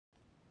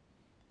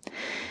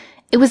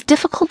It was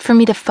difficult for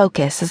me to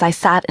focus as I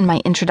sat in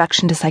my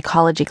Introduction to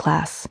Psychology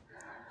class.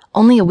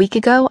 Only a week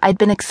ago, I'd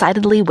been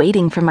excitedly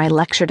waiting for my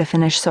lecture to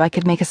finish so I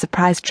could make a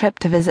surprise trip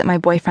to visit my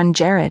boyfriend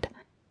Jared.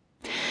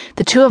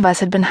 The two of us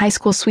had been high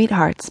school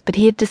sweethearts, but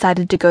he had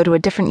decided to go to a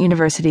different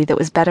university that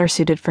was better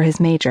suited for his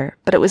major,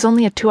 but it was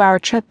only a 2-hour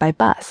trip by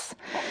bus.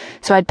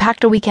 So I'd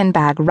packed a weekend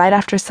bag right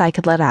after psych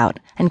had let out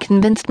and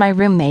convinced my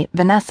roommate,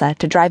 Vanessa,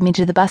 to drive me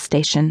to the bus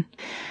station.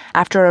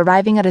 After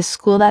arriving at his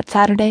school that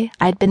Saturday,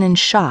 I'd been in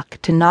shock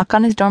to knock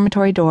on his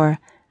dormitory door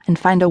and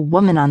find a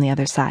woman on the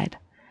other side.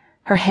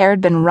 Her hair had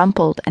been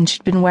rumpled and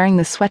she'd been wearing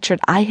the sweatshirt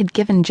I had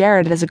given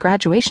Jared as a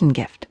graduation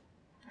gift.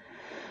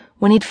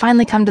 When he'd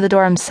finally come to the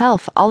door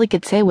himself, all he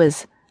could say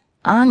was,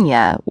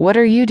 "Anya, what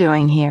are you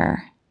doing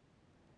here?"